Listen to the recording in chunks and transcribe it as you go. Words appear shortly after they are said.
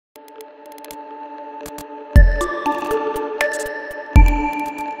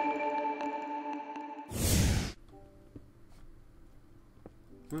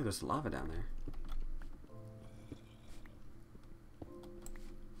there's lava down there.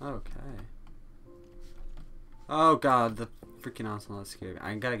 Okay. Oh god, the freaking ocelot scared me.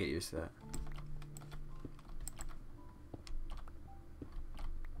 I gotta get used to that.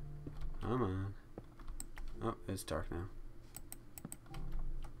 Come on. Oh, it's dark now.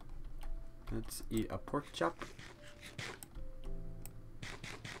 Let's eat a pork chop.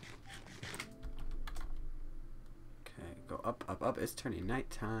 Okay, go up, up, up. It's turning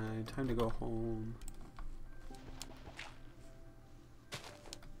nighttime. Time to go home.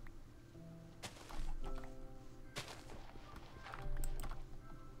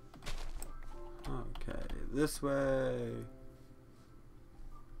 Okay, this way.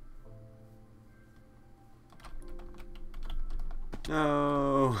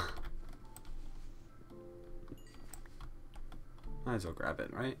 No. Might as well grab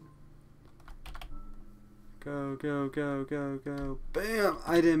it, right? Go, go, go, go, go. Bam!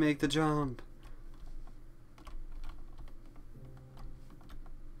 I didn't make the jump.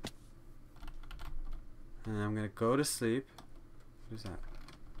 And I'm gonna go to sleep. What is that?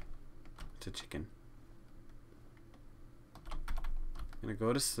 It's a chicken. I'm gonna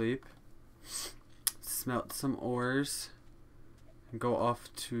go to sleep. Smelt some ores. And go off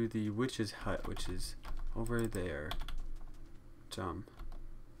to the witch's hut, which is over there. Which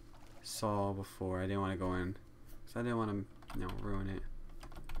saw before. I didn't want to go in because I didn't want to, you know, ruin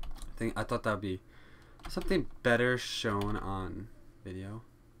it. I thought that'd be something better shown on video.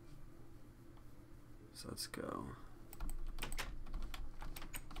 So let's go.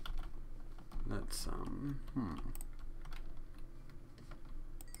 Let's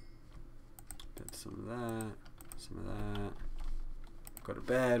get some of that, some of that. Go to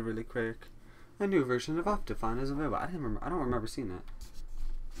bed really quick. A new version of Optifine is available. I don't remember seeing that.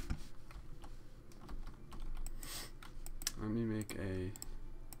 Let me make a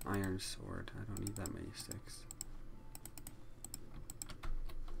iron sword. I don't need that many sticks.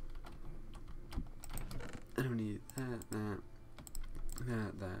 I don't need that.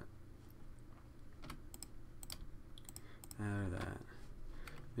 Or that.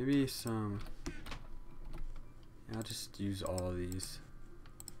 Maybe some. Yeah, I'll just use all of these.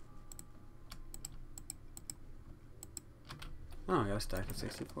 Oh, I got a stack of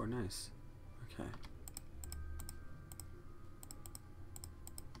 64. Nice. Okay.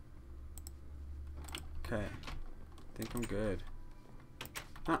 Okay. I think I'm good.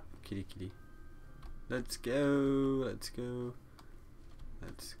 Ah, kitty kitty. Let's go. Let's go.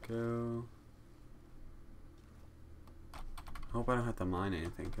 Let's go. I hope I don't have to mine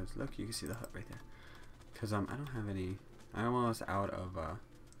anything, because look, you can see the hut right there. Because I don't have any. I'm almost out of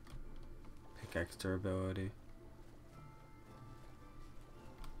pickaxe durability.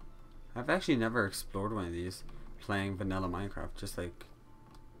 I've actually never explored one of these playing vanilla Minecraft, just like,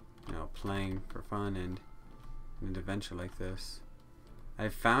 you know, playing for fun and an adventure like this. I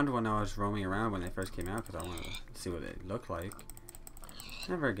found when I was roaming around when they first came out because I wanted to see what they looked like.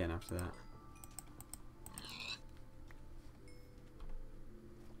 Never again after that.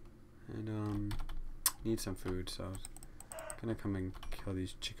 And need some food, so I was gonna come and kill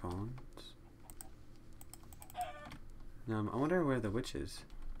these chickens. I wonder where the witch is.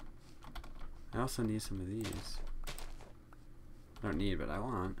 I also need some of these. I don't need, but I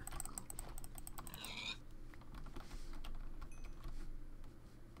want.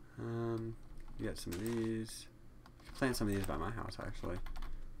 Get some of these. I can plant some of these by my house, actually.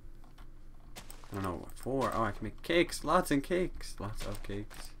 I don't know what for. Oh, I can make cakes. Lots and cakes. Lots of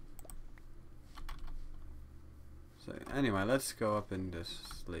cakes. So anyway, let's go up in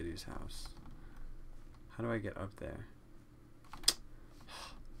this lady's house. How do I get up there?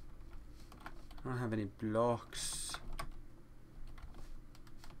 I don't have any blocks.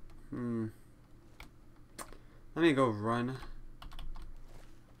 Let me go run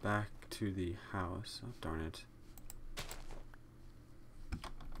back to the house. Oh, darn it.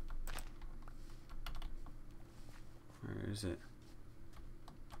 Where is it?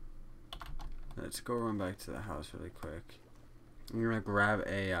 Let's go run back to the house really quick. I'm gonna grab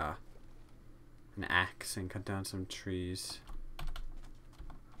a an axe and cut down some trees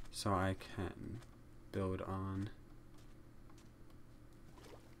so I can build on.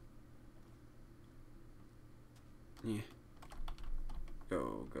 Yeah.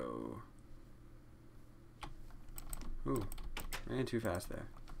 Go, go. Ooh, ran too fast there.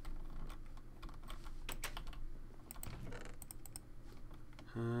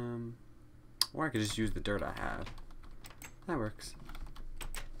 Or I could just use the dirt I have. That works.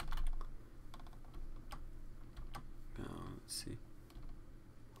 Oh, let's see.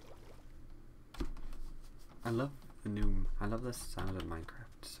 I love the sound of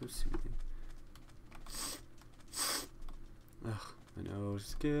Minecraft. It's so soothing. Ugh, my nose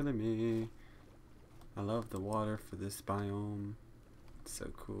is killing me. I love the water for this biome. It's so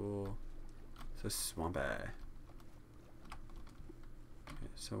cool. So swampy. Okay,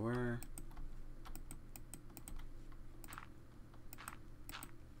 so where?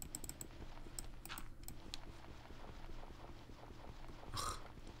 Ugh.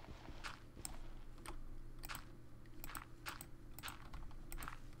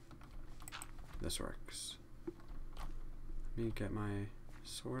 This works. Let me get my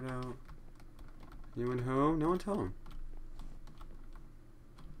sword out. Anyone home? No one tell him.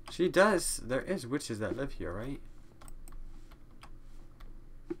 She does. There is witches that live here, right?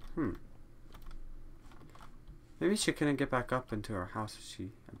 Maybe she couldn't get back up into her house if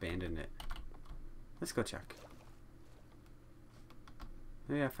she abandoned it. Let's go check.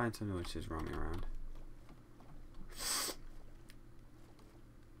 Maybe I find some witches roaming around.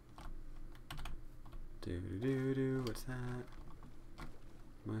 What's that?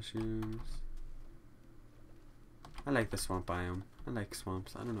 Mushrooms. I like the swamp biome. I like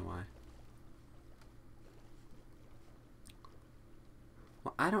swamps. I don't know why.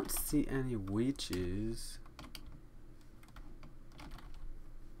 Well, I don't see any witches.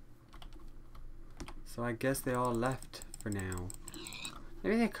 So I guess they all left for now.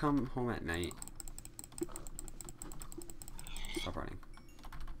 Maybe they come home at night. Stop running.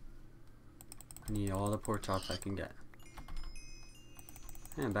 I need all the pork chops I can get.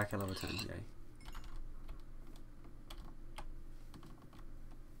 And back at level 10, yay.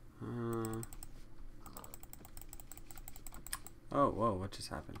 Oh, whoa, what just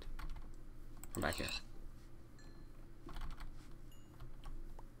happened? Come back here.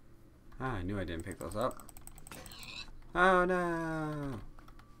 Ah, I knew I didn't pick those up. Oh no!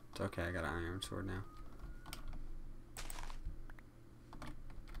 It's okay, I got an iron sword now.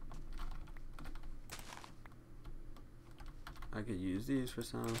 I could use these for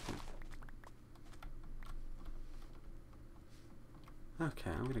something.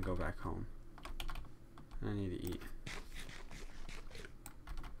 Okay, I'm gonna go back home. I need to eat.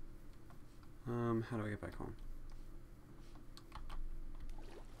 How do I get back home?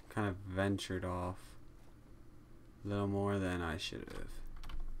 Kind of ventured off a little more than I should have.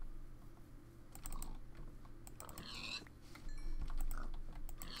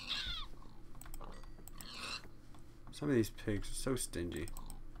 Some of these pigs are so stingy.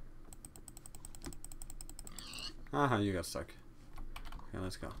 Aha, you got stuck. Okay,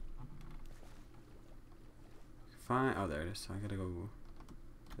 let's go. Fine. Oh, there it is. So I gotta go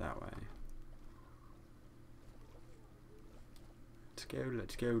that way. Let's go,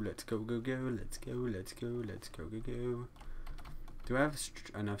 let's go, let's go, let's go, let's go, let's go, go, go. Do I have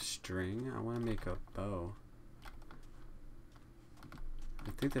enough string? I want to make a bow.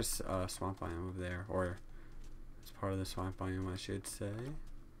 I think there's a swamp biome over there, or it's part of the swamp biome, I should say.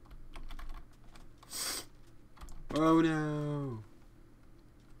 Oh no!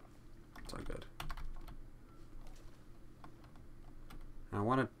 It's all good. I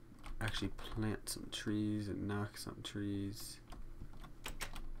want to actually plant some trees and knock some trees.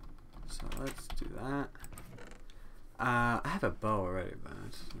 So let's do that. I have a bow already, but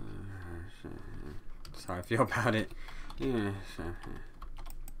sorry I feel about it. Yeah.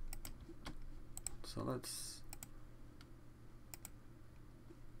 So let's.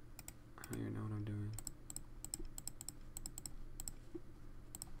 I don't even know what I'm doing.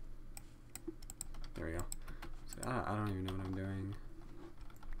 There we go. So I don't even know what I'm doing.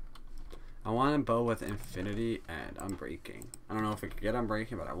 I want a bow with infinity and unbreaking. I don't know if I could get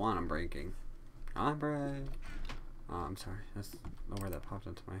unbreaking, but I want unbreaking. Unbreak. Oh, I'm sorry. That's the word that popped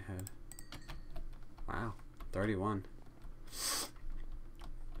into my head. Wow. 31.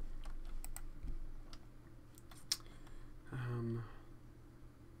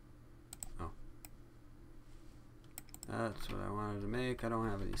 Oh. That's what I wanted to make. I don't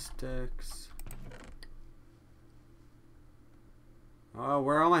have any sticks. Oh,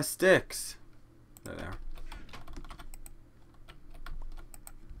 where are all my sticks? They're there.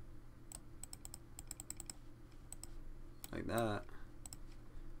 Like that.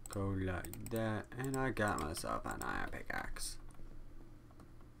 Go like that. And I got myself an iron pickaxe.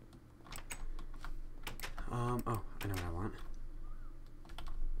 Oh, I know what I want.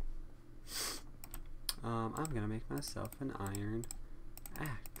 I'm gonna make myself an iron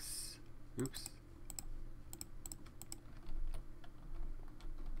axe. Oops.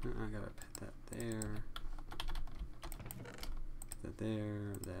 I gotta put that there. Put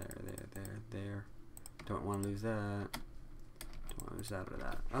that there. Don't want to lose that. Don't want to lose that or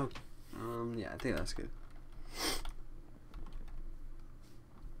that. Oh, yeah, I think that's good.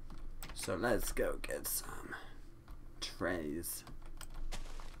 So let's go get some trays.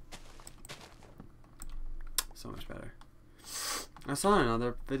 So much better. I saw in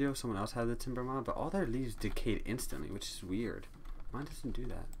another video someone else had the timber mod, but all their leaves decayed instantly, which is weird. Mine doesn't do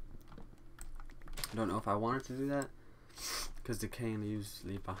that. I don't know if I wanted to do that, because decaying leaves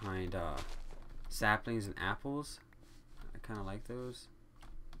leave behind saplings and apples. I kind of like those.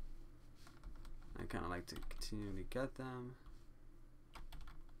 I kind of like to continually get them.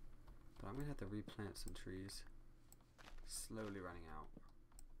 But I'm going to have to replant some trees. Slowly running out.